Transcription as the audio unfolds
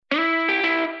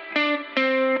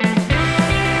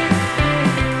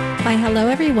Hello,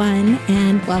 everyone,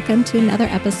 and welcome to another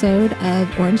episode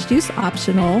of Orange Juice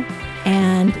Optional.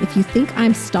 And if you think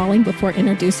I'm stalling before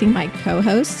introducing my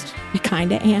co-host, I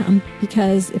kind of am,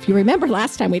 because if you remember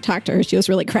last time we talked to her, she was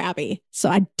really crabby. So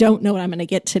I don't know what I'm going to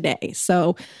get today.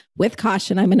 So with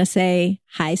caution, I'm going to say,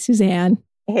 hi, Suzanne.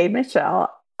 Hey,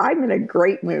 Michelle. I'm in a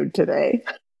great mood today.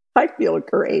 I feel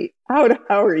great. How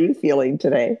are you feeling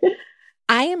today?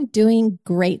 I am doing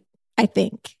great, I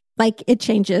think. Like it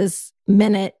changes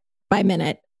minute by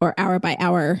minute or hour by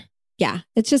hour. Yeah,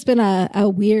 it's just been a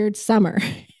weird summer.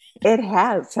 It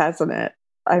has, hasn't it?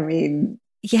 I mean,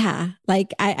 yeah,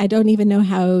 like I don't even know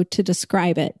how to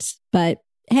describe it. But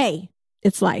hey,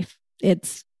 it's life.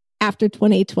 It's after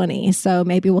 2020. So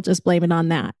maybe we'll just blame it on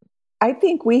that. I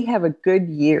think we have a good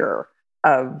year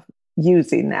of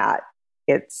using that.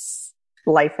 It's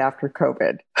life after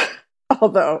COVID.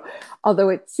 Although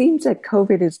it seems that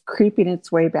COVID is creeping its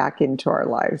way back into our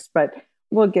lives, but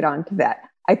we'll get on to that.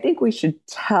 I think we should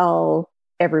tell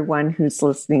everyone who's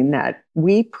listening that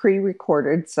we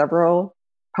pre-recorded several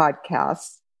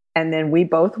podcasts and then we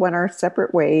both went our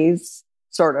separate ways,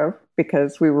 sort of,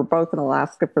 because we were both in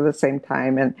Alaska for the same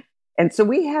time. And so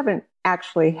we haven't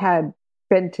actually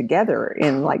been together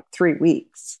in like 3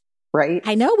 weeks. Right.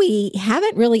 I know we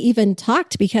haven't really even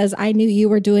talked because I knew you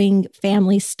were doing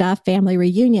family stuff, family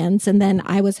reunions, and then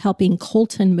I was helping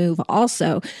Colton move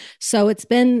also. So it's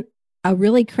been a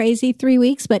really crazy 3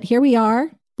 weeks, but here we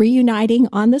are reuniting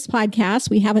on this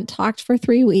podcast. We haven't talked for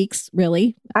 3 weeks,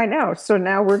 really. I know. So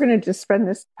now we're going to just spend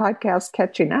this podcast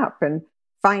catching up and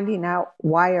finding out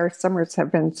why our summers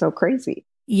have been so crazy.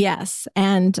 Yes.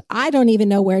 And I don't even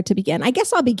know where to begin. I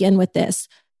guess I'll begin with this.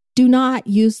 Do not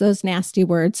use those nasty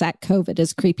words that COVID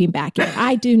is creeping back in.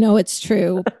 I do know it's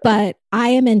true, but I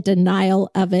am in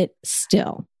denial of it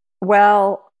still.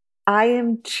 Well, I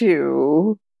am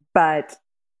too, but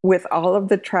with all of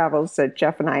the travels that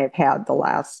Jeff and I have had the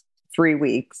last 3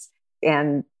 weeks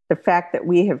and the fact that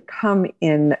we have come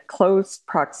in close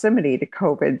proximity to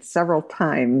COVID several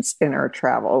times in our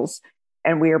travels,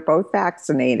 and we are both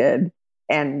vaccinated,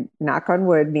 and knock on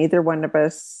wood, neither one of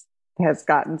us has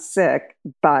gotten sick,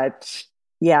 but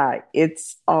yeah,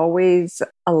 it's always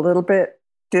a little bit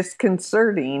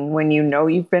disconcerting when you know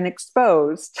you've been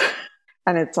exposed.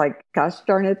 And it's like, gosh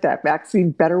darn it, that vaccine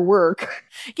better work.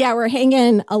 Yeah, we're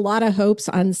hanging a lot of hopes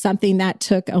on something that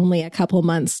took only a couple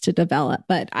months to develop.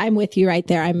 But I'm with you right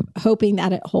there. I'm hoping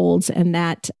that it holds and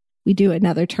that we do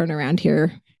another turnaround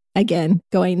here again,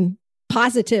 going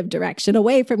positive direction,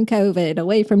 away from COVID,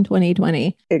 away from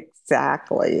 2020.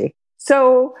 Exactly.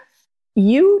 So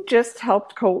you just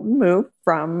helped Colton move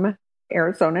from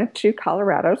Arizona to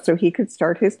Colorado so he could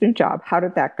start his new job. How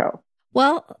did that go?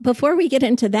 Well, before we get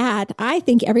into that, I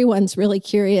think everyone's really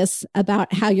curious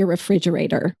about how your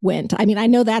refrigerator went. I mean, I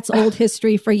know that's old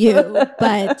history for you,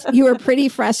 but you were pretty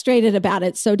frustrated about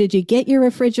it. So did you get your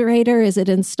refrigerator? Is it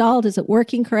installed? Is it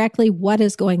working correctly? What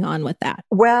is going on with that?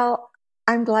 Well,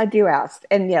 I'm glad you asked.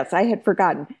 And yes, I had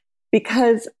forgotten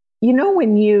because, you know,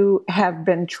 when you have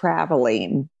been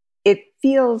traveling, it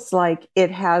feels like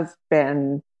it has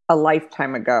been a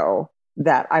lifetime ago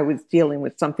that I was dealing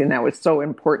with something that was so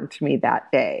important to me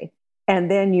that day. And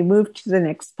then you move to the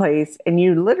next place and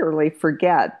you literally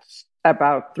forget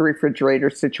about the refrigerator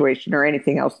situation or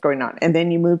anything else going on. And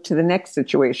then you move to the next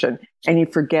situation and you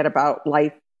forget about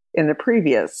life in the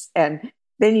previous. And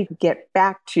then you get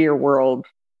back to your world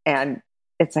and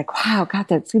it's like, wow, God,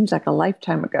 that seems like a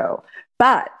lifetime ago.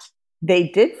 But they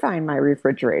did find my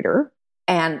refrigerator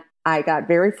and I got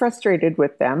very frustrated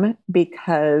with them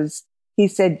because he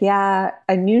said, yeah,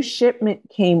 a new shipment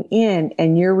came in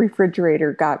and your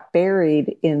refrigerator got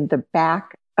buried in the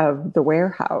back of the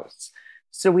warehouse.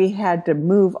 So we had to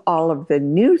move all of the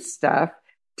new stuff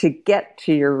to get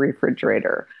to your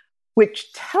refrigerator,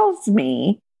 which tells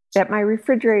me that my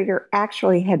refrigerator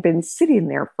actually had been sitting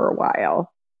there for a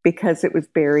while because it was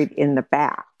buried in the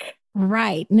back.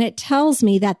 Right. And it tells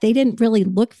me that they didn't really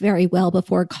look very well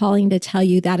before calling to tell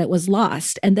you that it was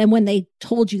lost. And then when they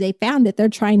told you they found it, they're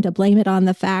trying to blame it on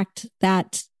the fact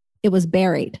that it was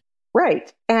buried.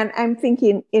 Right. And I'm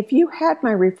thinking, if you had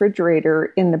my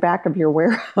refrigerator in the back of your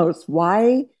warehouse,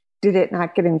 why did it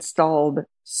not get installed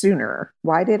sooner?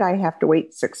 Why did I have to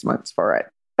wait 6 months for it?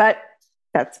 But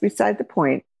that's beside the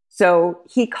point. So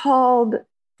he called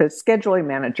the scheduling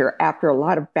manager, after a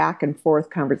lot of back and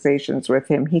forth conversations with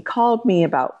him. He called me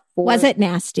about 4. Was it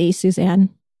nasty, Suzanne?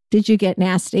 Did you get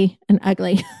nasty and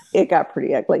ugly? It got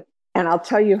pretty ugly. And I'll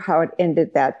tell you how it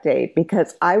ended that day,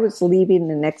 because I was leaving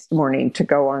the next morning to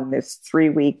go on this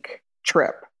 3-week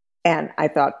trip. And I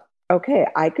thought, okay,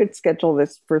 I could schedule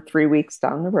this for 3 weeks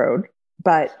down the road.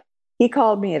 But he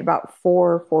called me at about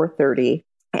 4:30.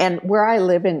 And where I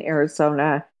live in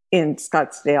Arizona, in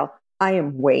Scottsdale, I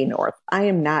am way north. I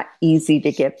am not easy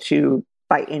to get to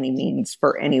by any means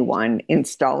for anyone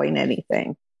installing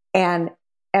anything. And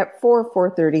at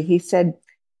 4:30, he said,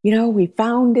 we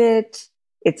found it.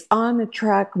 It's on the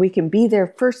truck. We can be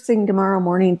there first thing tomorrow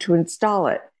morning to install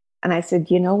it. And I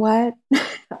said, you know what?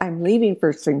 I'm leaving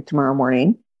first thing tomorrow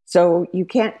morning, so you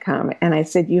can't come. And I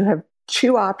said, you have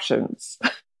two options.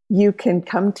 You can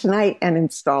come tonight and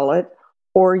install it,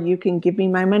 or you can give me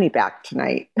my money back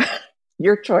tonight.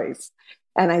 Your choice.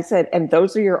 And I said, and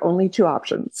those are your only two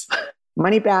options,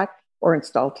 money back or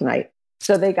install tonight.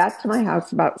 So they got to my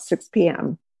house about 6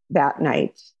 p.m. that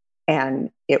night, and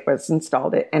it was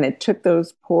installed. And it took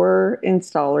those poor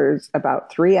installers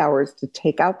about 3 hours to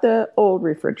take out the old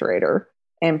refrigerator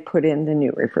and put in the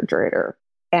new refrigerator.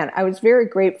 And I was very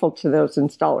grateful to those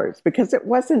installers because it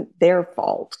wasn't their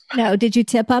fault. No, did you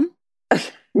tip them?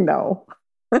 No.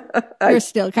 You're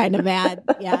still kind of mad.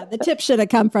 Yeah, the tip should have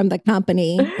come from the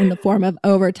company in the form of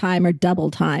overtime or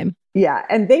double time. Yeah,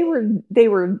 and they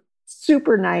were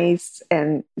super nice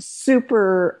and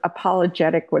super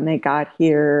apologetic when they got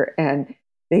here, and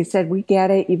they said, "We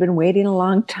get it. You've been waiting a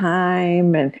long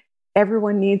time, and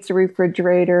everyone needs a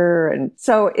refrigerator." And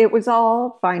so it was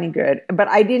all fine and good. But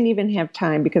I didn't even have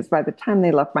time because by the time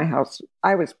they left my house,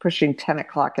 I was pushing 10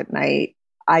 o'clock at night.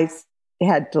 I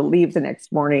had to leave the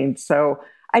next morning, so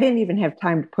I didn't even have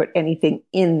time to put anything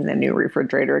in the new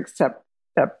refrigerator except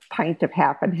a pint of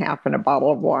half and half and a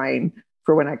bottle of wine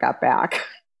for when I got back.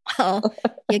 Well,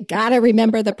 you got to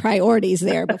remember the priorities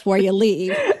there before you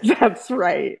leave. That's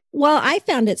right. Well, I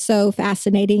found it so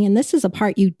fascinating. And this is a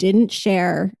part you didn't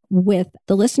share with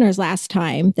the listeners last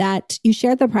time, that you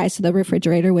shared the price of the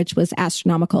refrigerator, which was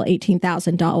astronomical,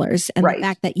 $18,000. And right. The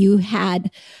fact that you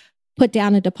had put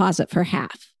down a deposit for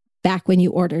half back when you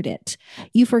ordered it.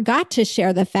 You forgot to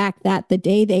share the fact that the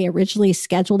day they originally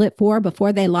scheduled it for,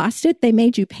 before they lost it, they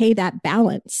made you pay that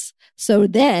balance. So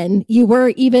then you were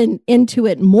even into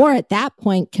it more at that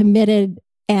point, committed.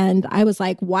 And I was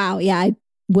like, wow, yeah, I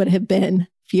would have been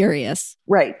furious.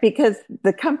 Right. Because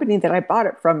the company that I bought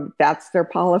it from, that's their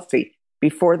policy.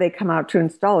 Before they come out to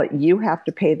install it, you have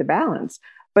to pay the balance.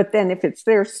 But then if it's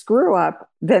their screw up,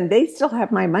 then they still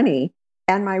have my money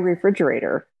and my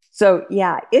refrigerator. So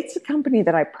yeah, it's a company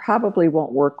that I probably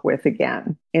won't work with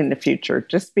again in the future,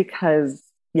 just because,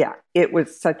 yeah, it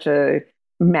was such a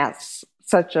mess.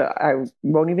 I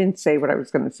won't even say what I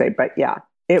was going to say, but yeah,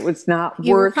 it was not worth.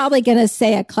 You were probably going to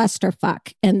say a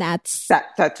clusterfuck, and that's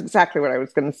exactly what I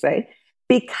was going to say.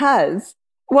 Because,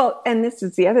 well, and this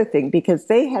is the other thing, because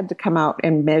they had to come out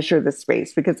and measure the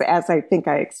space, because as I think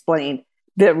I explained,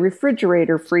 the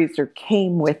refrigerator freezer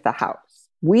came with the house.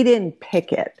 We didn't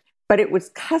pick it, but it was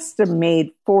custom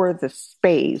made for the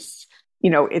space.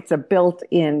 It's a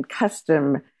built-in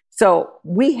custom. So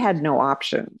we had no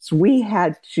options. We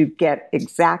had to get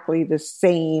exactly the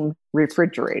same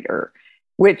refrigerator,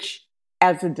 which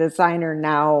as a designer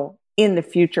now, in the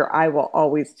future, I will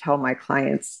always tell my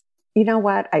clients, you know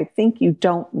what? I think you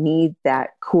don't need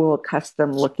that cool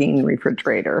custom looking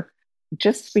refrigerator,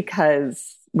 just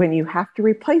because when you have to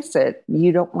replace it,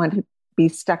 you don't want to be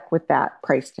stuck with that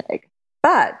price tag.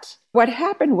 But what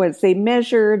happened was they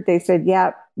measured, they said,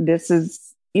 yeah, this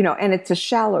is, and it's a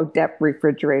shallow depth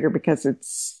refrigerator because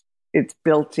it's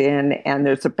built in and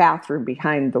there's a bathroom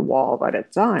behind the wall that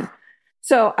it's on.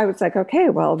 So I was like, okay,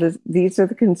 well, these are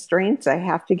the constraints. I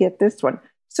have to get this one.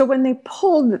 So when they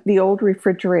pulled the old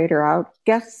refrigerator out,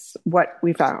 guess what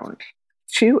we found?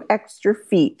 2 extra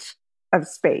feet of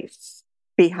space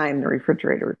behind the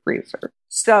refrigerator freezer.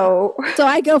 So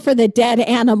I go for the dead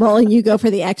animal and you go for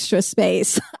the extra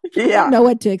space. Yeah. I don't know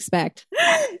what to expect.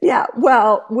 Yeah.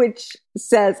 Well, which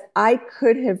says I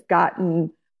could have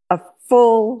gotten a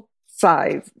full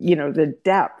size, the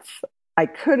depth. I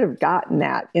could have gotten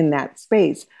that in that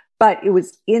space, but it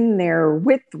was in there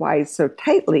width-wise so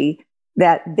tightly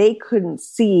that they couldn't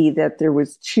see that there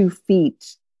was 2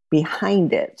 feet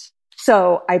behind it.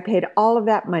 So I paid all of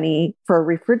that money for a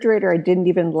refrigerator I didn't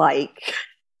even like.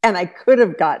 And I could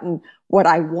have gotten what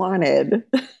I wanted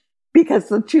because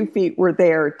the 2 feet were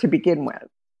there to begin with.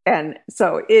 And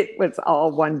so it was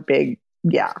all one big,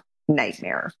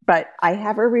 nightmare. But I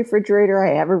have a refrigerator.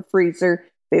 I have a freezer.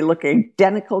 They look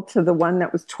identical to the one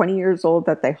that was 20 years old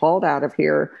that they hauled out of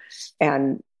here.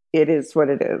 And it is what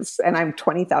it is. And I'm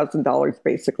 $20,000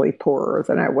 basically poorer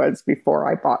than I was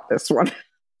before I bought this one.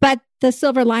 But the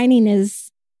silver lining is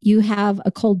you have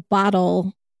a cold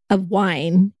bottle of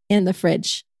wine in the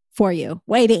fridge for you,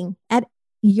 waiting at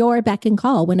your beck and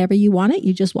call. Whenever you want it,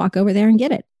 you just walk over there and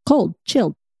get it. Cold,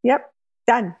 chilled. Yep,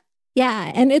 done.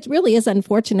 Yeah. And it really is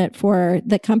unfortunate for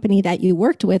the company that you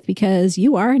worked with because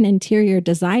you are an interior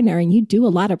designer and you do a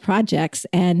lot of projects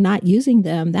and not using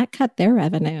them, that cut their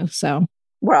revenue. So,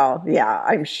 Well, yeah,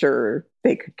 I'm sure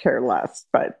they could care less,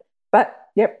 but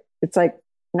yep, it's like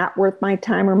not worth my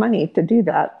time or money to do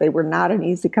that. They were not an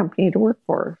easy company to work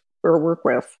for or work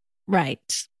with.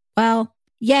 right. Well,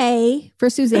 yay for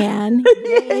Suzanne.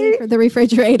 Yay for the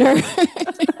refrigerator.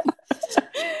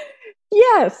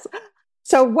 Yes.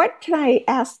 So, what can I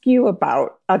ask you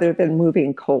about other than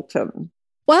moving Colton?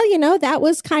 Well, that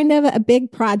was kind of a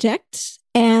big project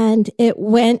and it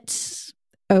went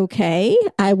okay.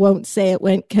 I won't say it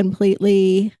went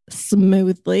completely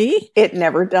smoothly. It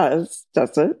never does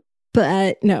it?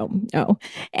 But no.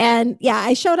 And yeah,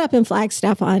 I showed up in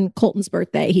Flagstaff on Colton's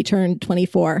birthday. He turned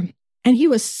 24 and he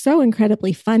was so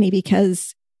incredibly funny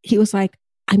because he was like,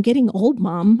 I'm getting old,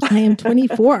 Mom. I am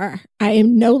 24. I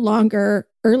am no longer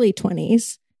early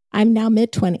 20s. I'm now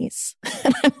mid 20s.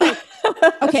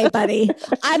 Okay, buddy,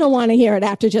 I don't want to hear it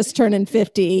after just turning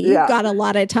 50. You've got a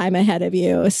lot of time ahead of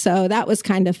you. So that was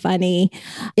kind of funny.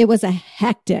 It was a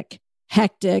hectic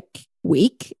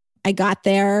week. I got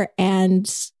there and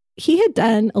he had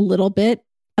done a little bit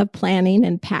of planning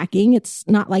and packing. It's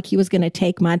not like he was going to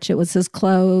take much. It was his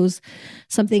clothes,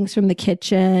 some things from the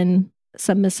kitchen,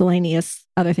 some miscellaneous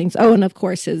other things. Oh, and of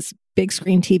course, his big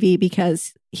screen TV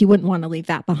because he wouldn't want to leave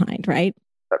that behind, right?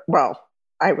 Well,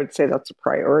 I would say that's a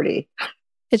priority.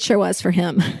 It sure was for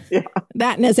him. Yeah.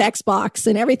 That and his Xbox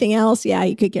and everything else. Yeah,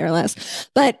 you could care less.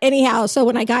 But anyhow, so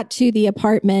when I got to the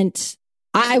apartment,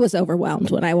 I was overwhelmed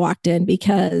when I walked in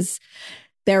because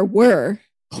there were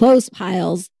clothes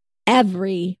piles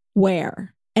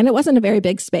everywhere. And it wasn't a very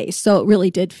big space. So it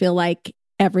really did feel like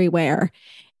everywhere.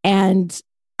 And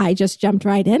I just jumped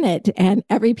right in it. And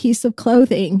every piece of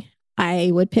clothing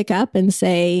I would pick up and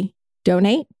say,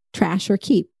 donate, trash, or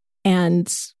keep.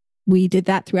 And we did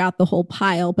that throughout the whole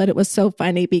pile. But it was so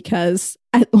funny because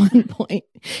at one point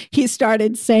he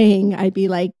started saying, I'd be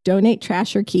like, donate,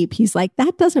 trash, or keep. He's like,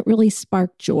 that doesn't really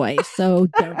spark joy. So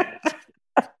donate.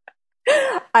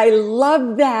 I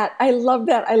love that. I love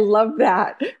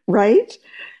that. Right?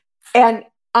 And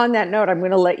on that note, I'm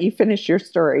going to let you finish your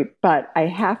story, but I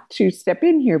have to step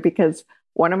in here because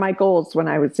one of my goals when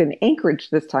I was in Anchorage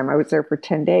this time, I was there for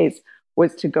 10 days,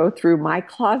 was to go through my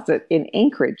closet in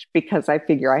Anchorage because I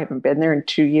figure I haven't been there in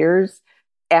 2 years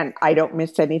and I don't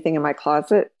miss anything in my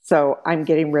closet. So I'm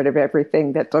getting rid of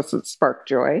everything that doesn't spark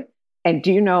joy. And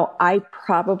do you know, I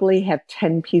probably have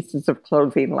 10 pieces of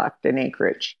clothing left in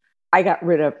Anchorage. I got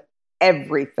rid of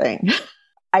everything.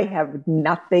 I have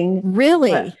nothing.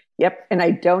 Really? Left. Yep. And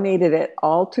I donated it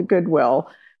all to Goodwill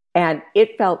and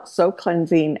it felt so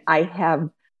cleansing.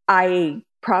 I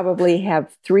probably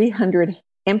have 300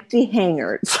 empty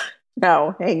hangers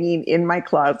now hanging in my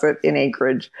closet in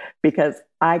Anchorage because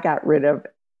I got rid of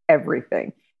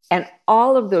everything. And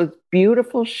all of those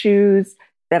beautiful shoes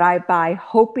that I buy,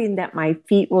 hoping that my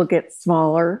feet will get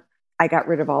smaller, I got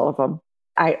rid of all of them.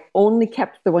 I only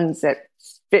kept the ones that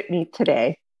fit me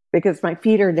today because my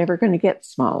feet are never going to get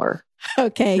smaller.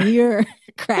 Okay, you're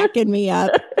cracking me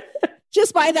up.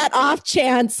 Just by that off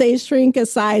chance, they shrink a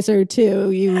size or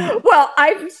two. Well,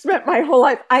 I've spent my whole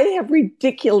life. I have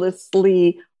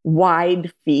ridiculously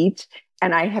wide feet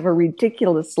and I have a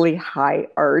ridiculously high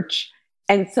arch.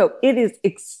 And so it is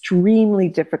extremely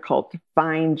difficult to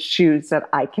find shoes that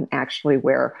I can actually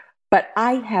wear. But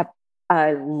I have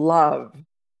a love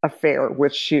affair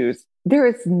with shoes. There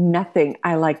is nothing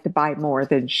I like to buy more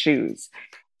than shoes.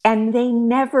 And they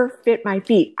never fit my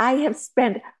feet. I have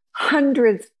spent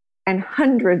hundreds and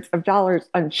hundreds of dollars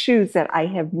on shoes that I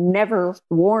have never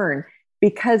worn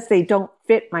because they don't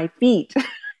fit my feet.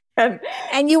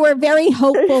 And you were very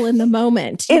hopeful in the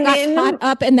moment. You got caught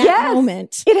up in that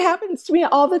moment. It happens to me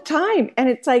all the time. And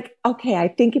it's like, okay, I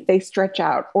think if they stretch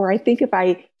out, or I think if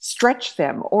I stretch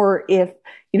them, or if,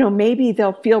 maybe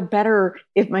they'll feel better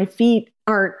if my feet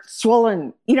aren't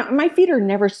swollen. My feet are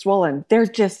never swollen. They're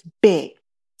just big.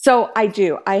 So I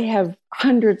do. I have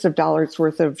hundreds of dollars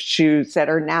worth of shoes that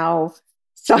are now,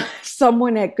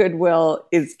 someone at Goodwill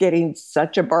is getting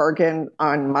such a bargain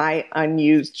on my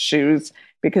unused shoes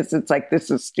because it's like, this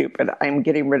is stupid. I'm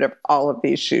getting rid of all of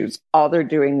these shoes. All they're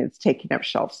doing is taking up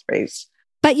shelf space.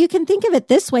 But you can think of it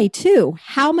this way too.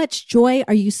 How much joy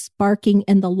are you sparking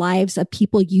in the lives of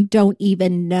people you don't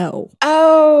even know?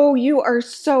 Oh, you are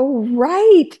so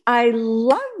right. I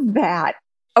love that.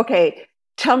 Okay.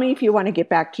 Tell me if you want to get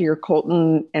back to your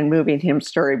Colton and moving him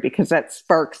story, because that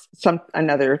sparks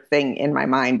another thing in my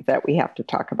mind that we have to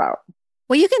talk about.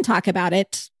 Well, you can talk about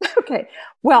it. Okay.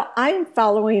 Well, I'm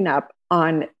following up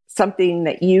on something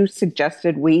that you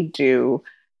suggested we do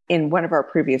in one of our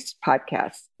previous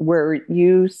podcasts where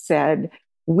you said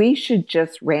we should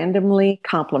just randomly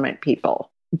compliment people.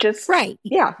 Just right.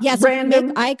 Yeah. Yes. Random.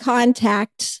 Make eye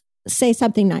contact, say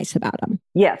something nice about them.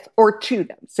 Yes. Or to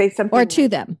them. Say something. Or to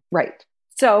them. Right.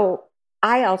 So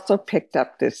I also picked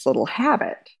up this little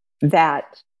habit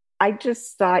that I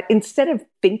just thought, instead of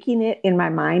thinking it in my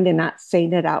mind and not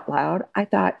saying it out loud, I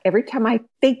thought every time I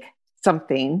think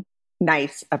something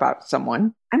nice about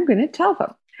someone, I'm going to tell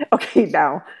them. Okay,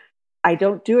 now I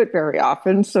don't do it very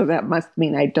often, so that must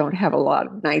mean I don't have a lot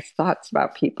of nice thoughts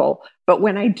about people. But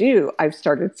when I do, I've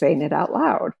started saying it out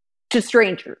loud to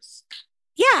strangers.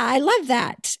 Yeah, I love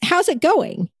that. How's it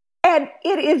going? And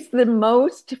it is the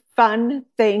most fun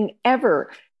thing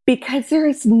ever, because there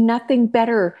is nothing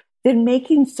better than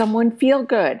making someone feel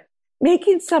good.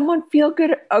 Making someone feel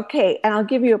good. Okay, and I'll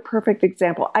give you a perfect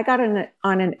example. I got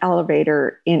on an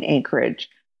elevator in Anchorage,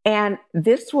 and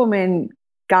this woman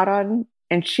got on,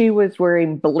 and she was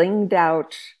wearing blinged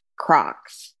out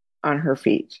Crocs on her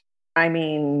feet. I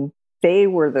mean, they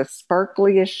were the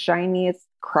sparkliest, shiniest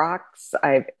Crocs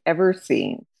I've ever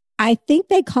seen. I think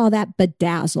they call that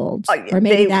bedazzled, or they,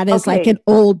 maybe that is like an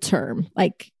old term,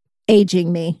 like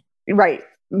aging me. Right.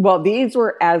 Well, these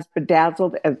were as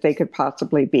bedazzled as they could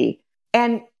possibly be.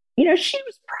 And, you know, she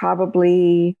was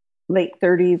probably late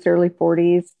 30s, early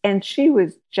 40s, and she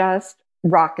was just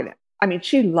rocking it. I mean,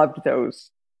 she loved those.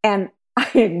 And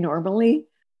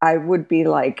I would be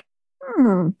like,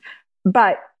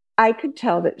 but I could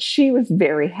tell that she was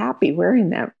very happy wearing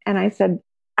them. And I said,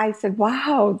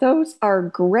 wow, those are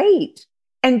great.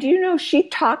 And do you know, she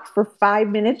talked for 5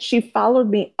 minutes. She followed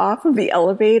me off of the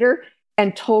elevator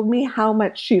and told me how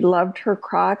much she loved her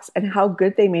Crocs and how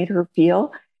good they made her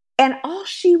feel. And all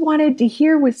she wanted to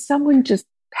hear was someone just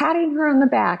patting her on the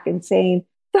back and saying,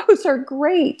 those are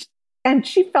great. And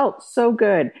she felt so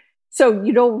good. So,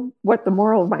 you know, what the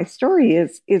moral of my story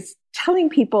is telling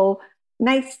people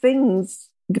nice things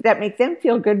that make them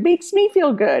feel good makes me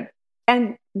feel good.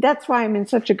 And that's why I'm in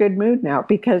such a good mood now,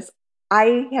 because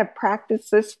I have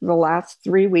practiced this for the last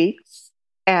 3 weeks,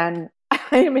 and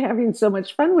I am having so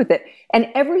much fun with it. And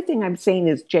everything I'm saying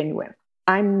is genuine.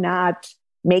 I'm not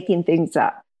making things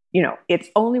up. You know, it's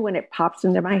only when it pops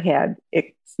into my head,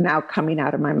 it's now coming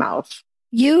out of my mouth.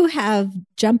 You have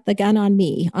jumped the gun on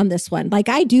me on this one. Like,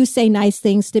 I do say nice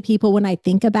things to people when I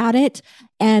think about it.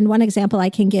 And one example I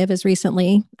can give is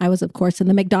recently, I was, of course, in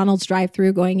the McDonald's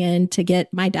drive-thru going in to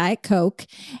get my Diet Coke.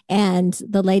 And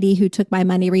the lady who took my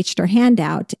money reached her hand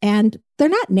out. And they're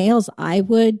not nails I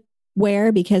would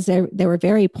wear because they were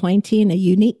very pointy and a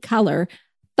unique color.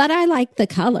 But I like the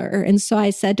color. And so I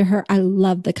said to her, I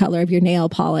love the color of your nail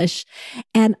polish.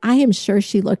 And I am sure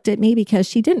she looked at me because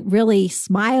she didn't really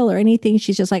smile or anything.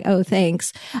 She's just like, oh,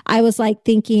 thanks. I was like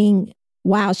thinking,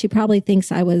 wow, she probably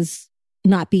thinks I was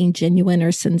not being genuine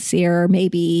or sincere. Or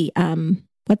maybe,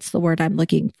 what's the word I'm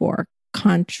looking for?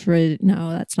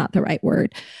 No, that's not the right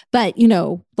word. But, you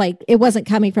know, like it wasn't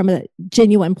coming from a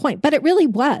genuine point, but it really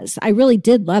was. I really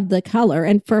did love the color.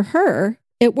 And for her,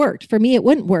 it worked. For me, it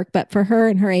wouldn't work, but for her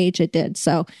and her age, it did.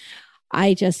 So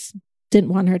I just didn't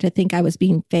want her to think I was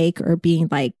being fake or being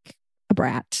like a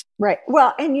brat. Right.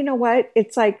 Well, and you know what?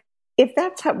 It's like, if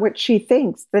that's what she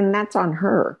thinks, then that's on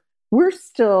her. We're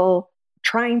still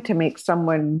trying to make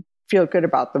someone feel good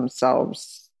about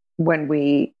themselves when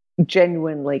we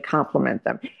genuinely compliment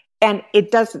them. And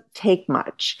it doesn't take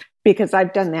much, because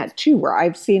I've done that too, where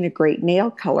I've seen a great nail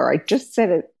color. I just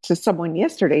said it to someone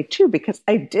yesterday too, because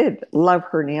I did love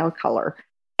her nail color.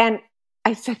 And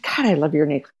I said, God, I love your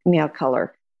nail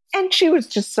color. And she was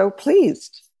just so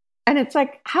pleased. And it's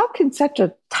like, how can such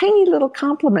a tiny little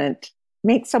compliment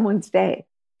make someone's day?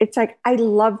 It's like, I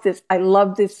love this. I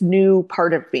love this new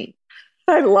part of me.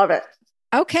 I love it.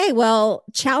 Okay, well,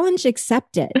 challenge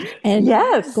accepted. And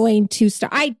yes, going to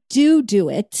start. I do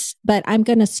it, but I'm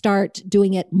going to start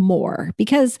doing it more,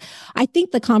 because I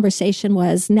think the conversation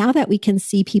was, now that we can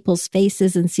see people's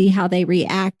faces and see how they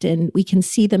react, and we can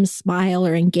see them smile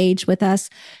or engage with us,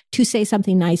 to say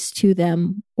something nice to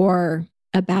them or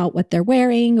about what they're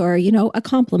wearing, or, you know, a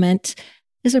compliment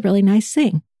is a really nice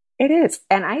thing. It is.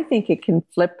 And I think it can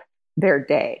flip their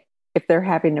day. If they're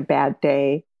having a bad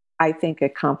day, I think a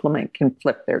compliment can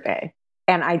flip their day.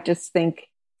 And I just think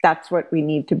that's what we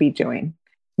need to be doing.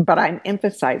 But I'm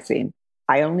emphasizing,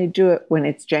 I only do it when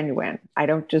it's genuine. I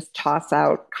don't just toss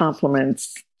out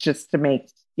compliments just to make,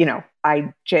 you know,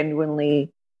 I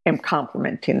genuinely am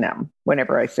complimenting them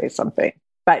whenever I say something.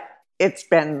 But it's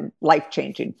been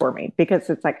life-changing for me, because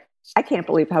it's like, I can't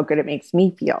believe how good it makes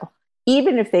me feel.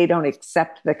 Even if they don't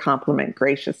accept the compliment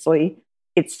graciously,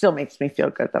 it still makes me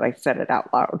feel good that I said it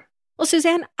out loud. Well,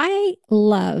 Suzanne, I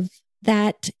love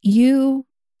that you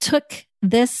took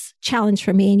this challenge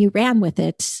from me and you ran with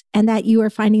it, and that you are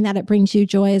finding that it brings you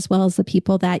joy as well as the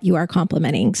people that you are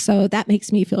complimenting. So that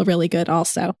makes me feel really good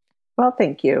also. Well,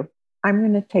 thank you. I'm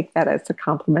going to take that as a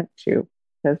compliment too,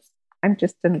 because I'm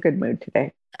just in a good mood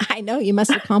today. I know you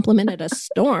must have complimented a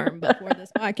storm before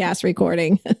this podcast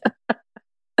recording.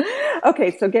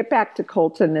 Okay, so get back to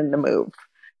Colton and the move,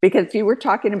 because you were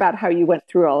talking about how you went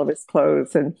through all of his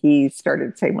clothes and he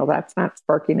started saying, well, that's not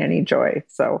sparking any joy.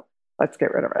 So let's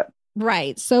get rid of it.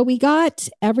 Right. So we got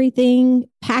everything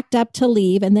packed up to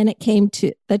leave. And then it came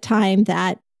to the time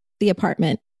that the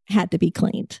apartment had to be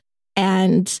cleaned.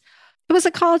 And it was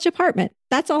a college apartment.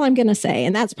 That's all I'm going to say.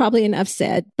 And that's probably enough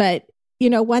said. But,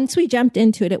 once we jumped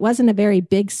into it, it wasn't a very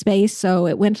big space. So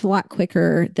it went a lot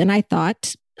quicker than I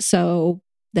thought. So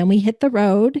then we hit the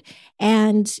road.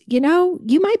 And, you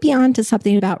might be on to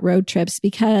something about road trips,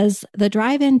 because the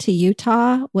drive into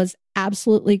Utah was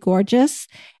absolutely gorgeous.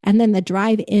 And then the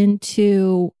drive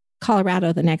into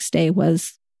Colorado the next day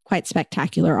was quite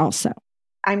spectacular also.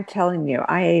 I'm telling you,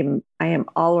 I am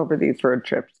all over these road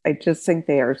trips. I just think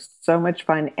they are so much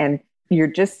fun. And you're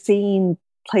just seeing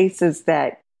places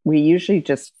that we usually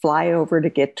just fly over to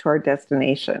get to our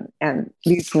destination. And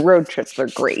these road trips are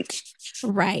great.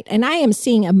 Right. And I am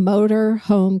seeing a motor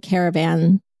home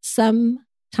caravan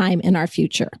sometime in our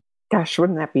future. Gosh,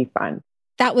 wouldn't that be fun?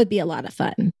 That would be a lot of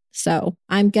fun. So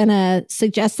I'm going to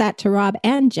suggest that to Rob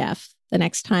and Jeff the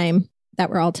next time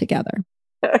that we're all together.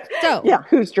 So yeah,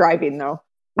 who's driving though?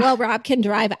 Well, Rob can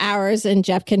drive ours and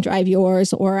Jeff can drive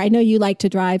yours, or I know you like to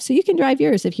drive, so you can drive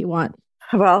yours if you want.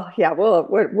 Well, yeah,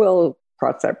 we'll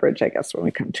cross that bridge, I guess, when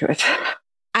we come to it.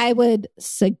 I would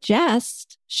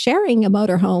suggest sharing a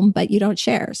motorhome, but you don't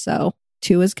share. So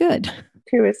 2 is good.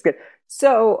 2 is good.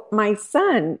 So my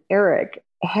son, Eric,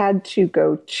 had to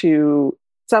go to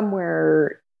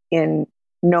somewhere in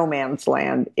no man's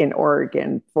land in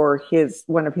Oregon for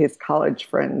one of his college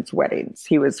friends' weddings.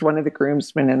 He was one of the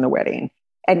groomsmen in the wedding.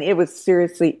 And it was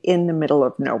seriously in the middle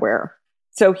of nowhere.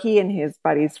 So he and his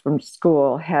buddies from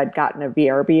school had gotten a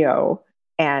VRBO,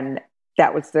 and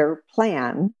that was their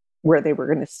plan, where they were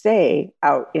going to stay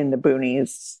out in the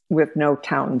boonies with no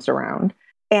towns around.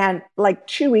 And like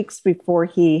 2 weeks before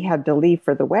he had to leave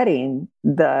for the wedding,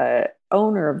 the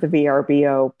owner of the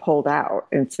VRBO pulled out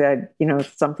and said,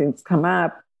 something's come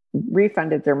up,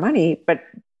 refunded their money, but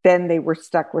then they were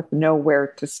stuck with nowhere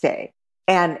to stay.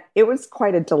 And it was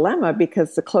quite a dilemma,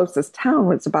 because the closest town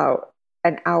was about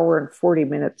an hour and 40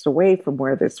 minutes away from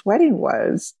where this wedding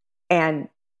was. And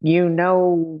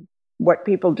what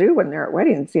people do when they're at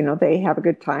weddings, they have a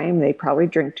good time, they probably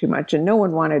drink too much, and no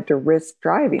one wanted to risk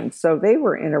driving. So they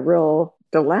were in a real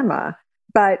dilemma.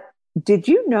 But did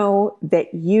you know that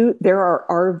there are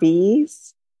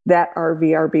RVs that are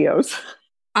VRBOs?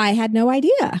 I had no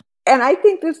idea. And I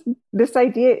think this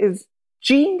idea is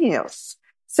genius.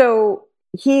 So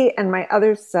he and my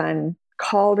other son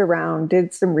called around,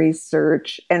 did some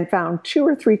research, and found 2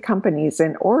 or 3 companies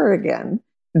in Oregon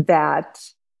that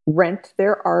rent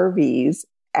their RVs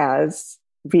as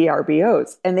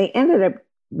VRBOs. And they ended up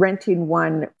renting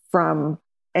one from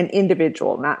an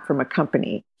individual, not from a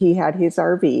company. He had his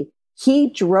RV. He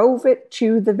drove it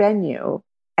to the venue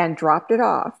and dropped it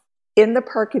off in the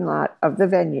parking lot of the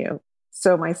venue.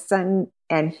 So my son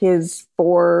and his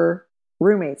 4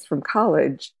 roommates from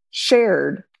college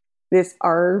shared this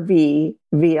RV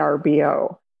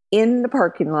VRBO in the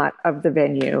parking lot of the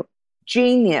venue.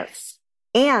 Genius.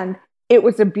 And it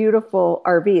was a beautiful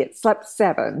RV. It slept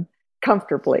 7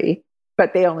 comfortably,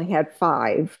 but they only had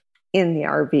 5 in the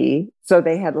RV. So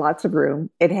they had lots of room.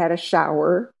 It had a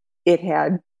shower. It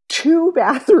had 2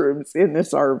 bathrooms in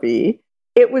this RV.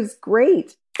 It was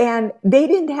great. And they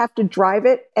didn't have to drive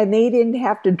it, and they didn't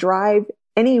have to drive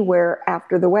anywhere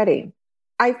after the wedding.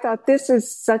 I thought this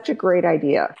is such a great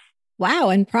idea. Wow.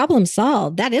 And problem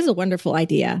solved. That is a wonderful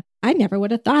idea. I never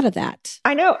would have thought of that.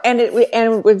 I know. And it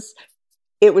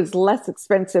was less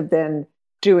expensive than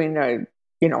doing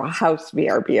a house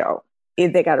VRBO.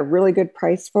 They got a really good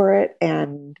price for it,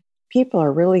 and people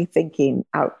are really thinking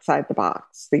outside the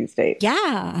box these days.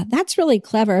 Yeah, that's really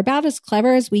clever. About as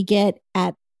clever as we get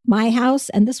at my house.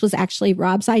 And this was actually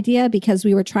Rob's idea, because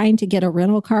we were trying to get a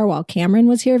rental car while Cameron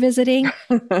was here visiting.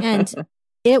 And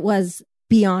it was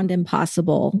beyond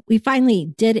impossible. We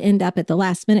finally did end up at the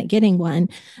last minute getting one,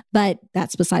 but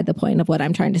that's beside the point of what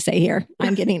I'm trying to say here.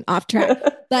 I'm getting off track.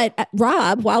 But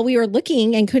Rob, while we were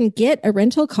looking and couldn't get a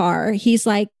rental car, he's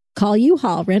like, call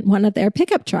U-Haul, rent one of their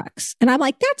pickup trucks. And I'm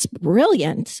like, that's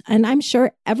brilliant. And I'm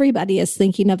sure everybody is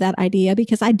thinking of that idea,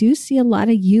 because I do see a lot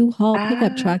of U-Haul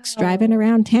pickup trucks driving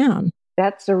around town.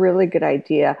 That's a really good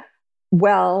idea.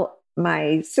 Well,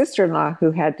 my sister-in-law,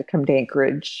 who had to come to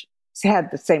Anchorage,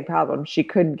 had the same problem. She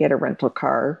couldn't get a rental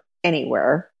car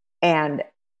anywhere. And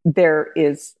there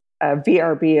is a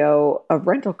VRBO of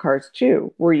rental cars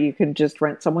too, where you can just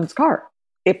rent someone's car.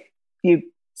 If you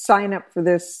sign up for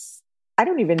this, I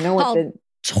don't even know what the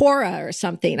Tora or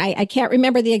something. I can't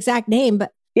remember the exact name,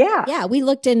 but yeah, we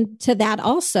looked into that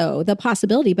also, the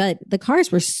possibility, but the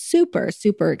cars were super,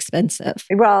 super expensive.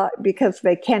 Well, because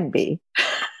they can be,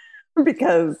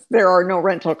 because there are no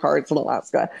rental cars in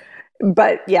Alaska.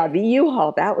 But yeah, the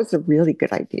U-Haul, that was a really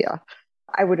good idea.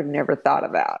 I would have never thought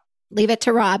of that. Leave it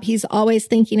to Rob. He's always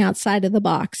thinking outside of the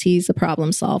box. He's a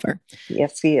problem solver.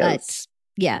 Yes, he is. But,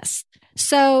 yes.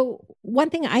 So one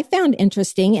thing I found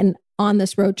interesting and on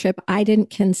this road trip I didn't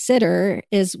consider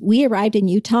is we arrived in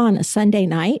Utah on a Sunday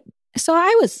night. So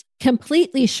I was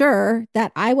completely sure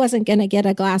that I wasn't going to get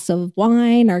a glass of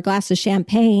wine or a glass of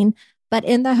champagne, but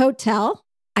in the hotel,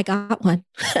 I got one.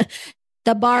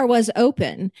 The bar was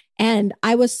open and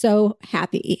I was so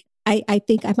happy. I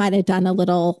think I might have done a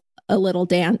little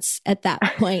dance at that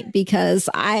point because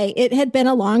it had been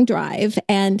a long drive.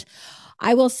 And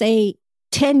I will say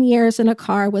 10 years in a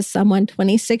car with someone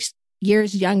 26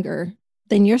 years younger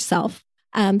than yourself.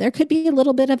 There could be a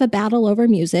little bit of a battle over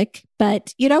music,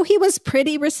 but he was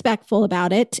pretty respectful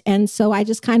about it. And so I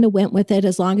just kind of went with it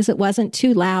as long as it wasn't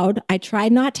too loud. I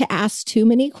tried not to ask too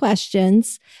many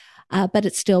questions, but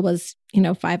it still was,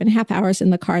 5.5 hours in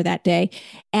the car that day.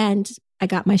 And I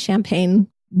got my champagne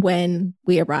when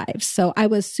we arrived. So I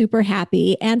was super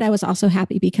happy. And I was also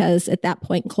happy because at that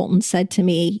point, Colton said to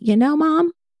me,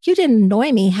 Mom, you didn't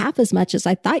annoy me half as much as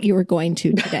I thought you were going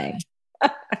to today.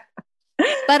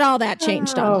 But all that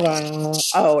changed on. Wow.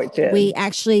 Oh, it did. We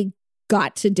actually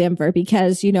got to Denver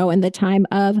because, in the time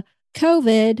of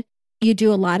COVID, you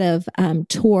do a lot of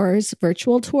tours,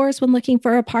 virtual tours when looking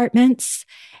for apartments.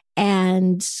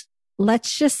 And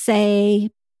let's just say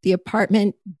the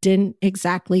apartment didn't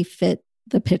exactly fit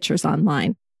the pictures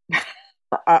online.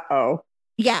 Uh-oh.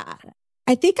 Yeah.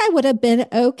 I think I would have been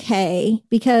okay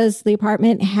because the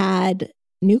apartment had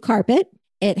new carpet.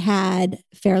 It had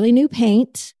fairly new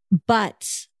paint,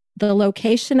 but the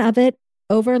location of it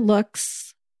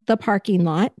overlooks the parking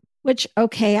lot, which,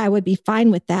 okay, I would be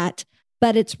fine with that.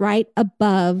 But it's right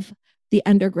above the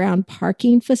underground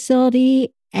parking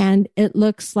facility. And it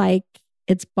looks like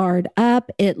it's barred up.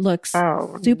 It looks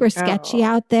super sketchy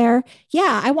out there.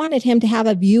 Yeah, I wanted him to have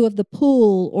a view of the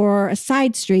pool or a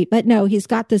side street, but no, he's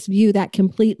got this view that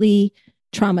completely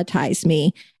traumatized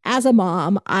me. As a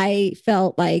mom, I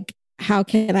felt like, how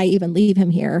can I even leave him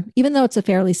here? Even though it's a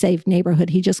fairly safe neighborhood,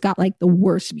 he just got like the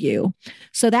worst view.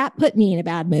 So that put me in a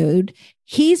bad mood.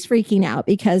 He's freaking out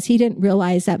because he didn't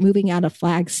realize that moving out of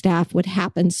Flagstaff would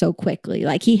happen so quickly.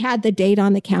 Like he had the date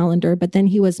on the calendar, but then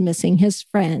he was missing his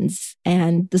friends.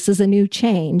 And this is a new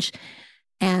change.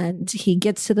 And he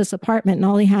gets to this apartment and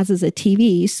all he has is a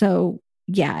TV. So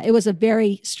yeah, it was a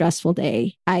very stressful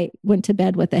day. I went to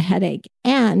bed with a headache.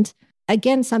 And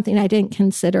again, something I didn't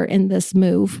consider in this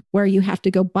move where you have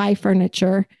to go buy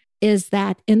furniture is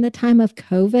that in the time of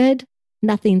COVID,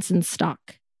 nothing's in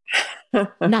stock.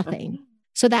 Nothing.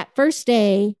 So that first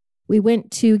day, we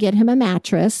went to get him a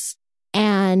mattress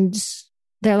and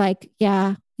they're like,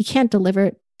 yeah, we can't deliver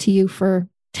it to you for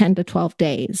 10 to 12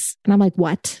 days. And I'm like,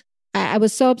 what? I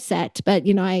was so upset, but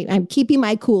I'm keeping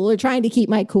my cool or trying to keep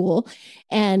my cool.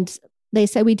 And they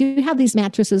said, we do have these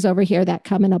mattresses over here that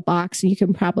come in a box and you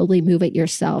can probably move it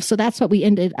yourself. So that's what we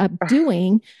ended up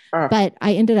doing. But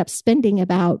I ended up spending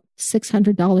about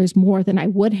 $600 more than I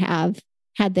would have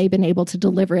had they been able to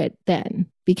deliver it then,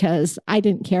 because I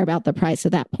didn't care about the price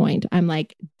at that point. I'm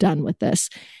like, done with this.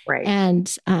 Right. And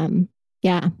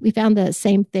we found the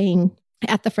same thing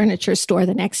at the furniture store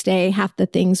the next day. Half the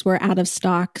things were out of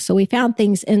stock. So we found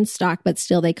things in stock, but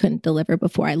still they couldn't deliver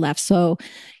before I left. So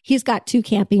he's got 2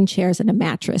 camping chairs and a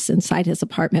mattress inside his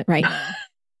apartment right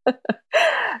now.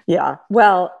 Yeah.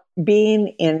 Well,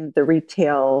 being in the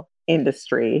retail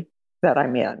industry that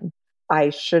I'm in, I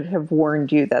should have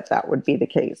warned you that that would be the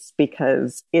case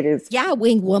because it is. Yeah,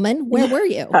 wing woman. Where were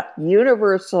you?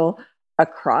 Universal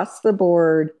across the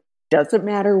board. Doesn't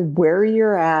matter where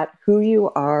you're at, who you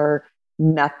are,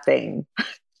 nothing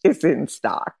is in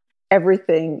stock.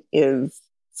 Everything is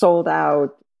sold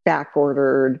out, back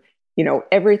ordered.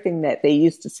 Everything that they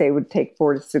used to say would take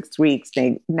 4 to 6 weeks,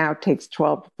 now takes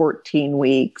 12 to 14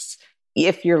 weeks,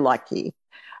 if you're lucky.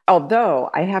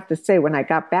 Although I have to say, when I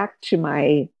got back to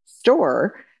my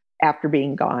store after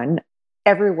being gone,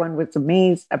 everyone was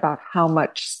amazed about how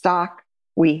much stock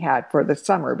we had for the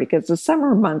summer, because the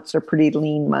summer months are pretty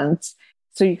lean months.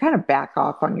 So you kind of back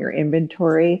off on your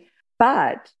inventory.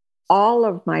 But all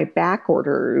of my back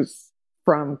orders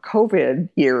from COVID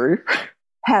year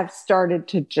have started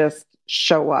to just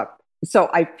show up. So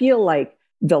I feel like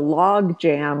the log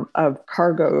jam of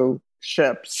cargo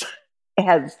ships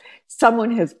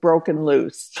someone has broken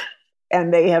loose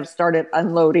and they have started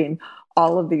unloading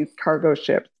all of these cargo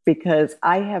ships because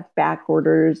I have back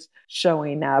orders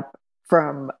showing up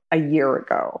from a year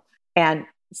ago. And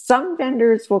some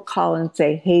vendors will call and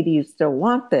say, hey, do you still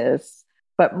want this?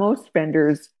 But most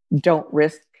vendors don't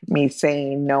risk me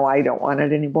saying, no, I don't want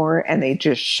it anymore. And they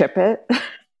just ship it.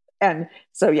 And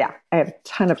so, yeah, I have a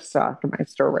ton of stock in my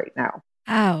store right now.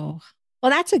 Oh,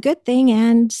 well, that's a good thing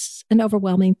and an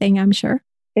overwhelming thing, I'm sure.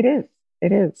 It is.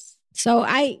 It is. So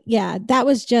that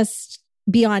was just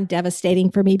beyond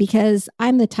devastating for me because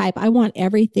I'm the type, I want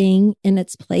everything in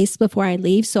its place before I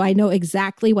leave. So I know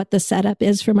exactly what the setup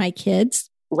is for my kids.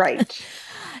 Right.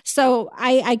 So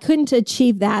I couldn't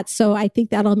achieve that. So I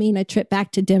think that'll mean a trip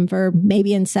back to Denver,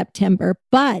 maybe in September,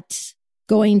 but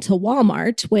going to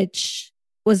Walmart, which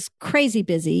was crazy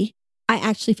busy. I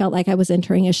actually felt like I was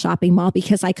entering a shopping mall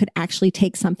because I could actually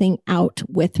take something out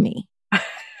with me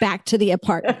back to the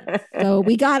apartment. So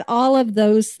we got all of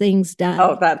those things done.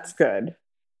 Oh, that's good.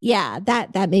 Yeah,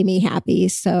 that made me happy.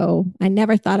 So I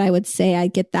never thought I would say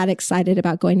I'd get that excited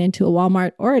about going into a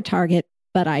Walmart or a Target,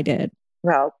 but I did.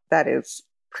 Well, that is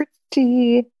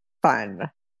pretty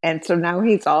fun. And so now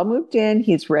he's all moved in.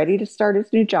 He's ready to start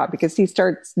his new job because he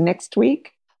starts next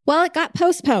week. Well, it got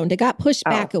postponed. It got pushed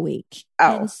back a week.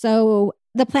 Oh. And so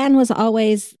the plan was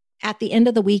always at the end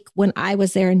of the week when I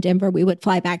was there in Denver, we would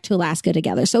fly back to Alaska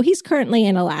together. So he's currently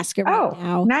in Alaska right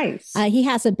now. Nice. He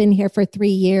hasn't been here for 3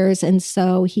 years. And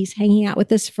so he's hanging out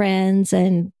with his friends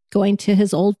and going to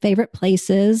his old favorite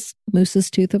places,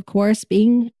 Moose's Tooth, of course,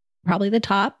 being probably the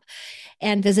top,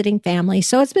 and visiting family.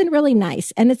 So it's been really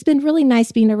nice. And it's been really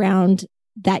nice being around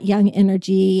that young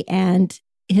energy. And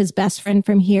his best friend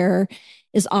from here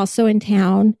is also in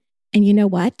town. And you know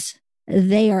what?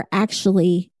 They are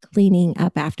actually cleaning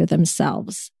up after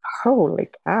themselves. Holy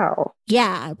cow.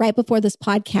 Yeah. Right before this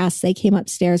podcast, they came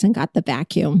upstairs and got the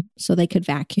vacuum so they could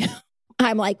vacuum.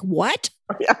 I'm like, what?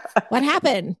 Yeah. What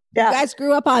happened? Yeah. You guys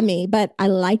grew up on me, but I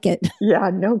like it. Yeah,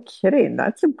 no kidding.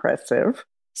 That's impressive.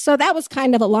 So that was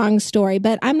kind of a long story,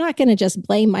 but I'm not going to just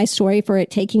blame my story for it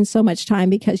taking so much time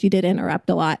because you did interrupt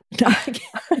a lot.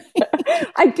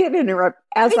 I did interrupt,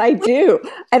 as I do.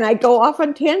 And I go off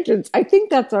on tangents. I think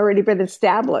that's already been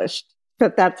established,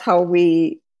 that that's how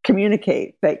we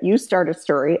communicate, that you start a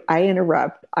story, I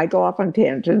interrupt, I go off on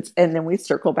tangents, and then we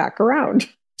circle back around.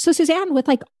 So Suzanne, with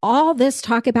like all this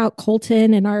talk about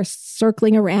Colton and our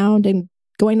circling around and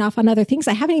going off on other things,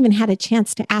 I haven't even had a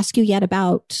chance to ask you yet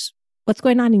about what's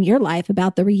going on in your life,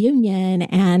 about the reunion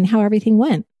and how everything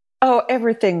went. Oh,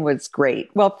 everything was great.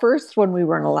 Well, first, when we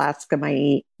were in Alaska,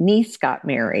 my niece got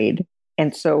married.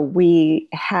 And so we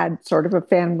had sort of a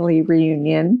family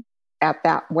reunion at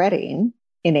that wedding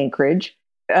in Anchorage.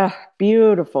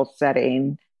 Beautiful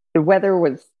setting. The weather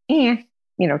was,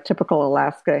 typical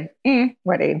Alaska,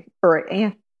 wedding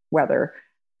or weather.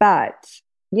 But,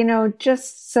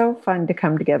 just so fun to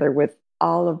come together with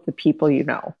all of the people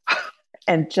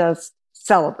and just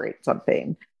celebrate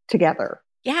something together.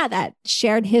 Yeah, that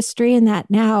shared history and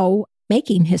that now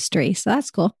making history. So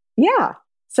that's cool. Yeah.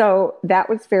 So that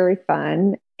was very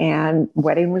fun. And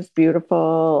wedding was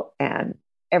beautiful and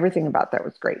everything about that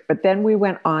was great. But then we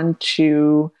went on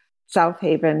to South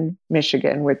Haven,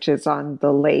 Michigan, which is on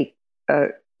the lakes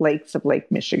of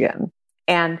Lake Michigan.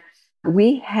 And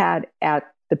we had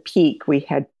at the peak, we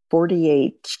had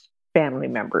 48 family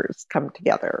members come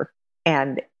together.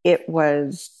 And it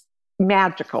was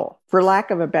magical. For lack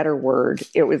of a better word,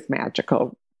 it was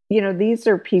magical. These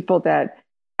are people that,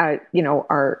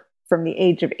 are from the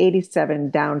age of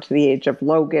 87 down to the age of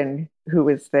Logan, who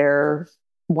was there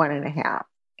 1.5.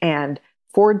 And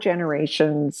 4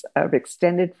 generations of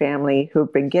extended family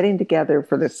who've been getting together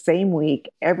for the same week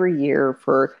every year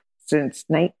since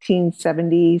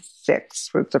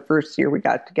 1976 was the first year we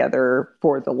got together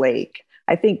for the lake.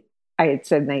 I think I had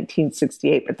said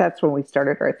 1968, but that's when we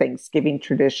started our Thanksgiving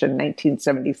tradition.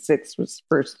 1976 was the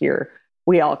first year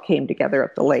we all came together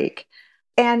at the lake.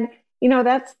 And,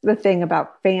 that's the thing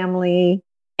about family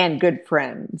and good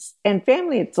friends. And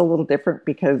family, it's a little different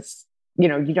because, you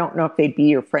don't know if they'd be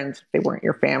your friends if they weren't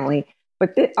your family.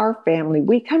 But our family,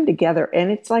 we come together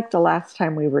and it's like the last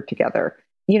time we were together.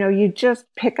 You just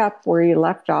pick up where you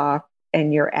left off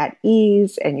and you're at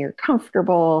ease and you're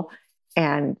comfortable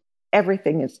and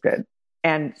everything is good.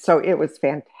 And so it was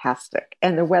fantastic.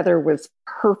 And the weather was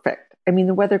perfect. I mean,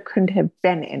 the weather couldn't have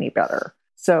been any better.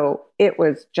 So it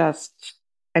was just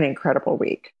an incredible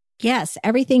week. Yes,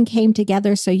 everything came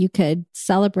together so you could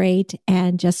celebrate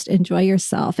and just enjoy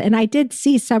yourself. And I did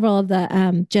see several of the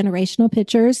generational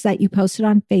pictures that you posted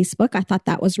on Facebook. I thought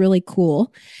that was really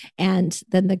cool. And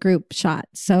then the group shot.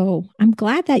 So I'm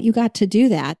glad that you got to do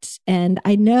that. And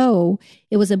I know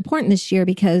it was important this year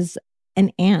because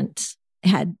an aunt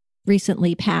had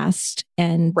recently passed,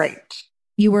 and Right.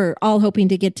 you were all hoping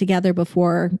to get together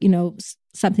before,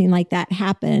 something like that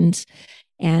happened.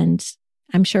 And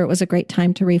I'm sure it was a great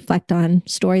time to reflect on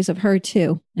stories of her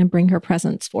too and bring her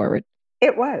presence forward.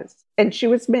 It was. And she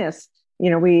was missed.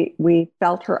 We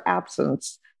felt her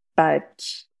absence, but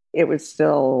it was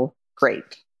still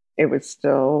great. It was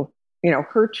still,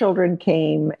 her children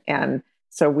came, and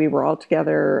so we were all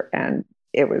together, and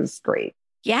it was great.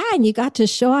 Yeah, and you got to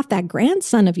show off that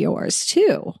grandson of yours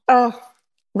too. Oh,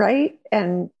 right.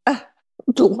 And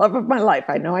the love of my life.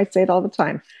 I know I say it all the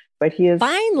time, but he is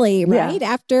finally, right?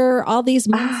 Yeah. After all these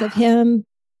months of him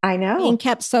I know being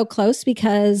kept so close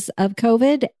because of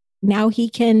COVID, now he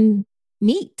can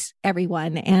meet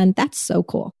everyone. And that's so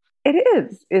cool. It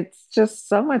is. It's just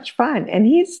so much fun. And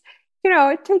he's,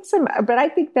 it takes some, but I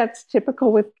think that's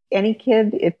typical with any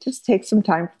kid. It just takes some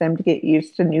time for them to get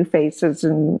used to new faces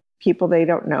and people they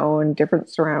don't know and different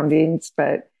surroundings.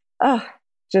 But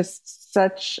just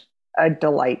such a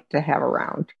delight to have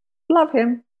around. Love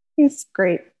him. He's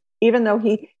great. Even though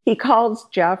he calls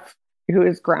Jeff, who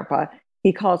is grandpa,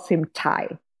 he calls him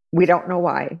Ty. We don't know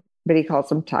why, but he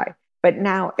calls him Ty. But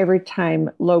now every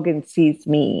time Logan sees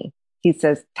me, he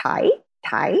says, Ty,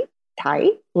 Ty, Ty.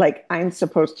 Like I'm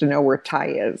supposed to know where Ty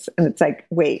is. And it's like,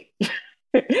 wait,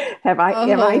 am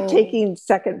I taking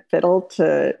second fiddle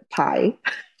to Ty?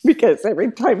 Because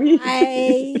every time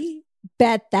I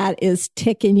bet that is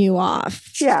ticking you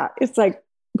off. Yeah. It's like,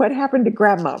 what happened to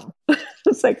grandmom?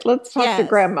 It's like, let's talk to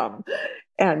grandmom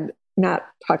and not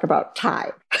talk about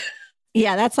Ty.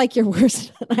 Yeah, that's like your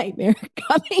worst nightmare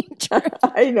coming true.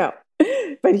 I know.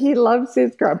 But he loves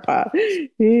his grandpa.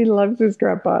 He loves his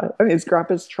grandpa and his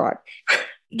grandpa's truck.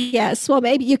 Yes. Well,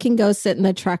 maybe you can go sit in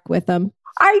the truck with him.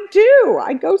 I do.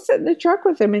 I go sit in the truck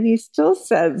with him and he still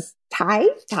says, Ty,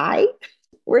 Ty,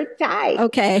 where's Ty?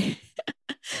 Okay.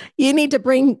 You need to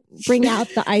bring out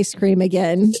the ice cream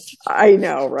again. I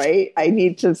know, right? I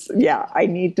need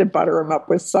to butter him up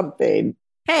with something.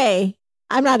 Hey,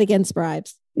 I'm not against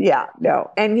bribes. Yeah,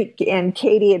 no. And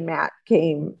Katie and Matt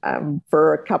came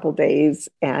for a couple days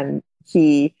and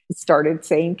he started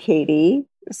saying Katie.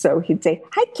 So he'd say,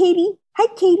 hi, Katie. Hi,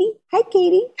 Katie. Hi,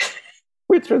 Katie.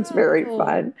 Which was very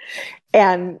fun.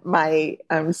 And my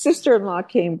sister-in-law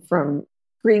came from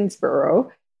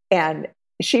Greensboro and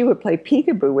she would play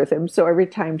peekaboo with him. So every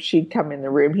time she'd come in the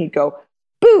room, he'd go,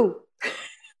 boo,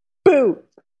 boo.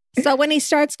 So when he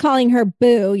starts calling her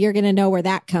Boo, you're going to know where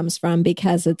that comes from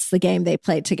because it's the game they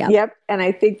played together. Yep. And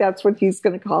I think that's what he's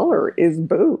going to call her is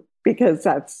Boo, because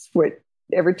that's what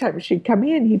every time she'd come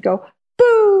in, he'd go,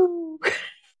 Boo.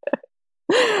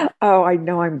 Oh, I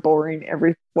know I'm boring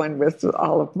everyone with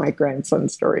all of my grandson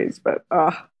stories, but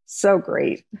so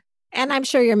great. And I'm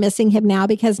sure you're missing him now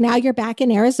because now you're back in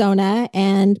Arizona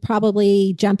and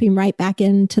probably jumping right back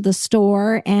into the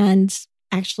store and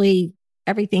actually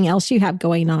everything else you have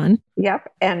going on.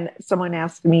 Yep. And someone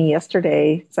asked me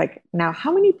yesterday, it's like, now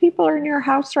how many people are in your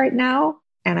house right now?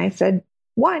 And I said,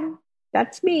 1.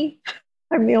 That's me.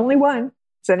 I'm the only one.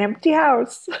 It's an empty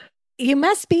house. You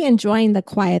must be enjoying the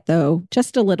quiet though,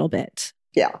 just a little bit.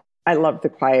 Yeah. I love the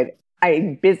quiet.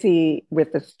 I'm busy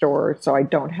with the store, so I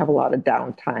don't have a lot of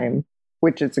downtime,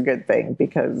 which is a good thing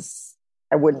because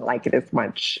I wouldn't like it as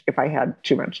much if I had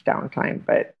too much downtime,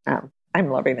 but I'm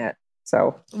loving it.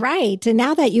 So right. And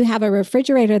now that you have a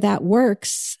refrigerator that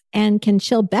works and can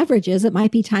chill beverages, it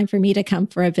might be time for me to come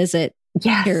for a visit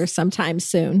here sometime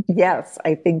soon. Yes,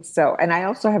 I think so. And I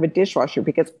also have a dishwasher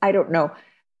because I don't know,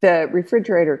 the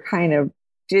refrigerator kind of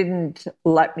didn't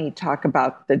let me talk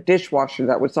about the dishwasher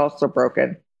that was also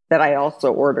broken that I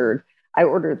also ordered. I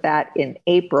ordered that in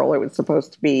April. It was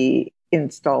supposed to be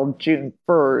installed June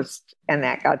 1st, and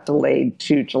that got delayed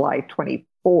to July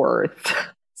 24th.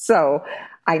 So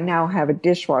I now have a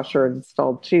dishwasher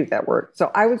installed too that works.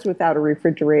 So I was without a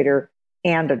refrigerator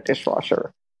and a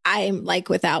dishwasher. I'm like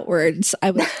without words.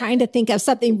 I was trying to think of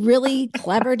something really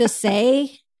clever to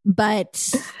say,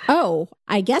 but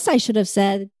I guess I should have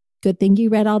said, good thing you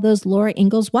read all those Laura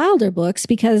Ingalls Wilder books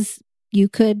because you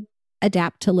could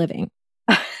adapt to living.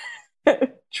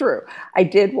 True. I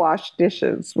did wash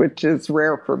dishes, which is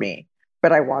rare for me,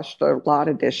 but I washed a lot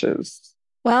of dishes.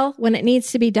 Well, when it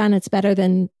needs to be done, it's better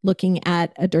than looking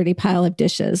at a dirty pile of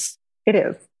dishes. It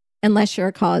is. Unless you're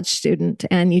a college student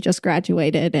and you just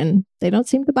graduated and they don't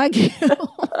seem to bug you.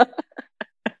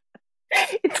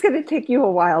 It's going to take you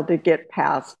a while to get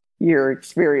past your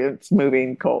experience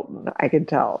moving, Colton. I can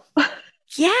tell.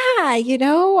 Yeah,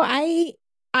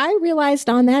 I realized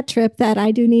on that trip that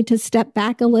I do need to step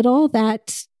back a little,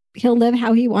 that he'll live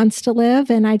how he wants to live.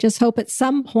 And I just hope at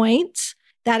some point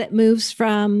that it moves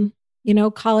from,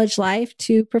 college life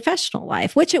to professional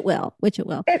life, which it will.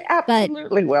 It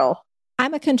absolutely will.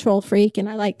 I'm a control freak and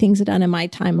I like things done in my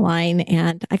timeline,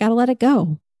 and I got to let it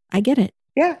go. I get it.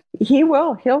 Yeah, he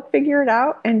will. He'll figure it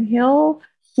out, and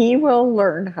he will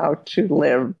learn how to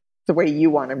live the way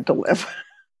you want him to live.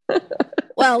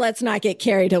 Well, let's not get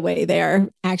carried away there.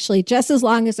 Actually, just as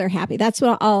long as they're happy. That's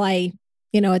what all I,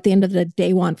 at the end of the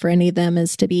day want for any of them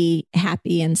is to be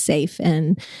happy and safe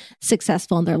and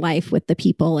successful in their life with the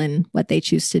people and what they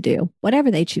choose to do, whatever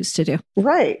they choose to do.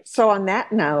 Right. So on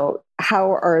that note,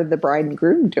 how are the bride and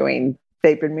groom doing?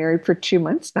 They've been married for 2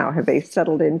 months now. Have they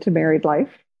settled into married life?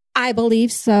 I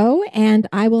believe so. And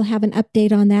I will have an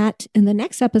update on that in the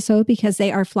next episode because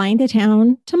they are flying to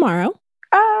town tomorrow.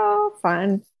 Oh,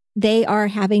 fun. They are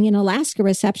having an Alaska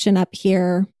reception up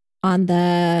here on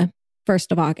the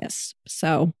 1st of August.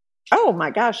 So, oh my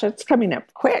gosh, that's coming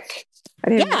up quick.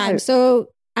 I didn't know.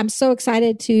 I'm so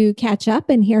excited to catch up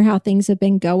and hear how things have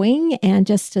been going and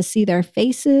just to see their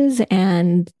faces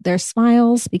and their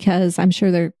smiles, because I'm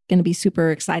sure they're going to be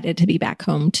super excited to be back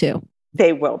home too.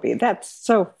 They will be. That's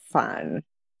so fun.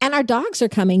 And our dogs are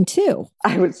coming too.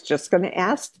 I was just going to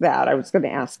ask that. I was going to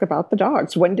ask about the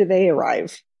dogs. When do they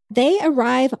arrive? They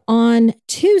arrive on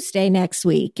Tuesday next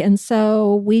week. And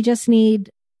so we just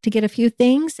need to get a few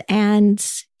things. And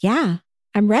yeah,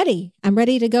 I'm ready. I'm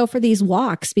ready to go for these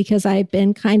walks because I've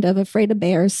been kind of afraid of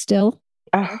bears still.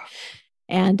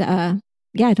 And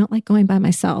I don't like going by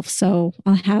myself. So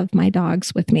I'll have my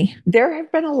dogs with me. There have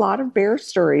been a lot of bear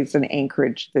stories in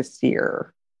Anchorage this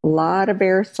year. A lot of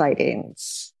bear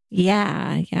sightings.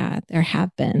 Yeah, there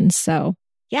have been. So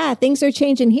yeah, things are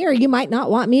changing here. You might not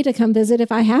want me to come visit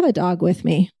if I have a dog with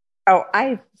me. Oh,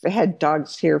 I've had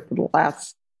dogs here for the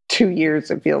last 2 years,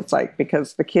 it feels like,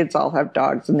 because the kids all have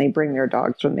dogs and they bring their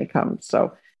dogs when they come.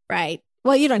 So, right.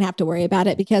 Well, you don't have to worry about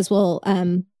it because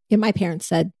my parents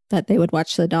said that they would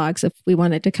watch the dogs if we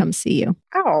wanted to come see you.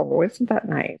 Oh, isn't that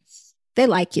nice? They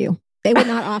like you. They would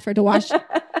not offer to watch.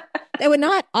 They would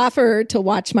not offer to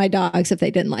watch my dogs if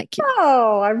they didn't like you.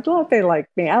 Oh, I'm glad they like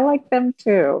me. I like them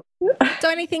too. So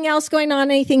anything else going on?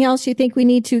 Anything else you think we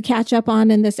need to catch up on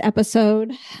in this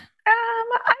episode?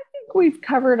 I think we've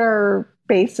covered our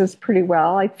bases pretty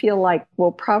well. I feel like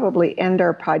we'll probably end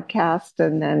our podcast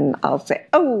and then I'll say,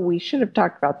 oh, we should have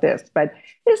talked about this. But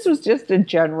this was just a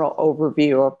general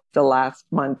overview of the last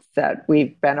month that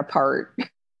we've been apart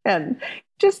and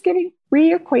just getting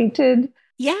reacquainted.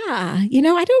 Yeah.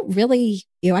 I don't really,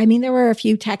 there were a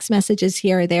few text messages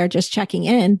here or there just checking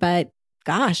in, but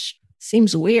gosh,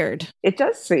 seems weird. It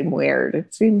does seem weird.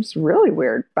 It seems really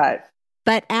weird, but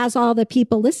as all the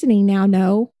people listening now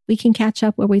know, we can catch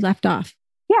up where we left off.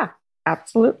 Yeah,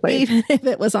 absolutely. Even if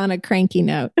it was on a cranky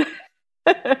note.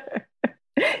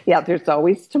 Yeah, there's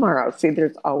always tomorrow. See,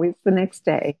 there's always the next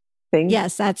day.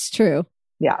 Yes, that's true.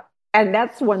 Yeah. And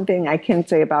that's one thing I can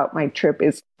say about my trip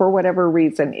is, for whatever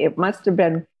reason, it must have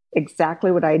been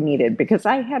exactly what I needed, because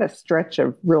I had a stretch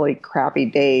of really crappy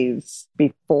days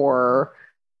before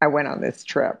I went on this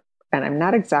trip. And I'm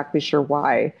not exactly sure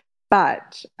why,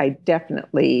 but I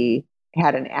definitely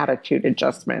had an attitude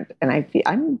adjustment.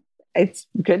 And it's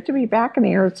good to be back in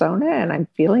Arizona and I'm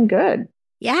feeling good.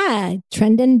 Yeah,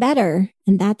 trending better.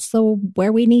 And that's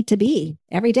where we need to be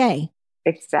every day.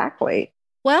 Exactly.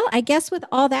 Well, I guess with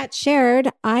all that shared,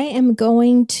 I am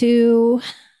going to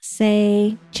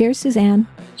say cheers, Suzanne.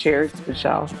 Cheers,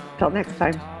 Michelle. Till next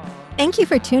time. Thank you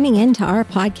for tuning in to our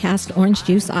podcast, Orange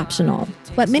Juice Optional.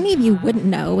 What many of you wouldn't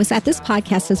know is that this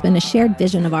podcast has been a shared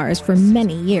vision of ours for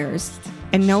many years.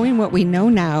 And knowing what we know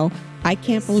now, I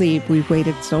can't believe we've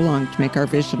waited so long to make our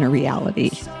vision a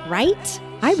reality. Right?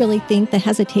 I really think the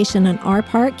hesitation on our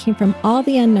part came from all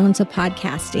the unknowns of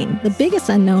podcasting, the biggest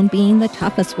unknown being the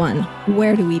toughest one.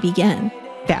 Where do we begin?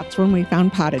 That's when we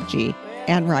found Podigy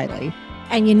and Riley.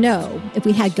 And if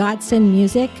we had Godsend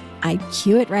music, I'd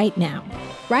cue it right now.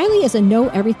 Riley is a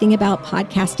know-everything about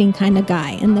podcasting kind of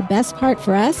guy, and the best part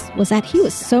for us was that he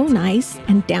was so nice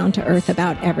and down-to-earth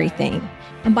about everything.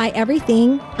 And by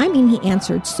everything, I mean he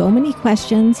answered so many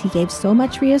questions, he gave so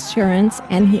much reassurance,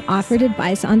 and he offered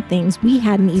advice on things we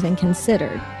hadn't even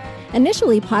considered.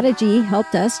 Initially, Podigy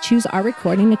helped us choose our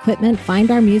recording equipment,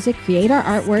 find our music, create our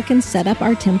artwork, and set up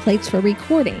our templates for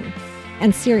recording.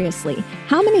 And seriously,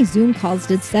 how many Zoom calls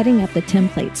did setting up the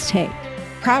templates take?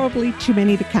 Probably too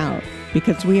many to count.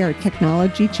 because we are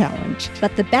technology challenged.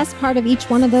 But the best part of each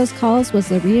one of those calls was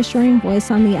the reassuring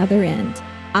voice on the other end.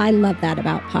 I love that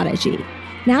about Podigy.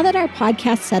 Now that our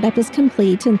podcast setup is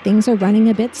complete and things are running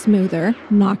a bit smoother,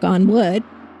 knock on wood,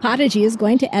 Podigy is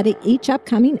going to edit each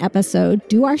upcoming episode,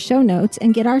 do our show notes,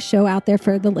 and get our show out there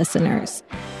for the listeners.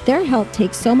 Their help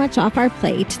takes so much off our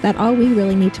plate that all we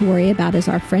really need to worry about is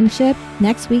our friendship,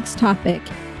 next week's topic,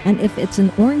 and if it's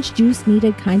an orange juice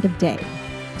needed kind of day.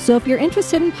 So if you're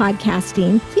interested in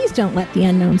podcasting, please don't let the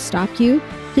unknown stop you.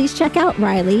 Please check out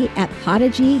Riley at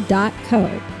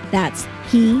podigy.co. That's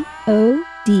PODIGY.co.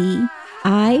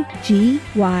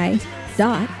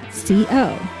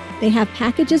 They have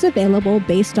packages available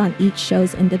based on each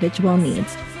show's individual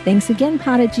needs. Thanks again,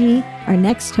 Podigy. Our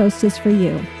next toast is for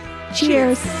you.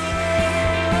 Cheers.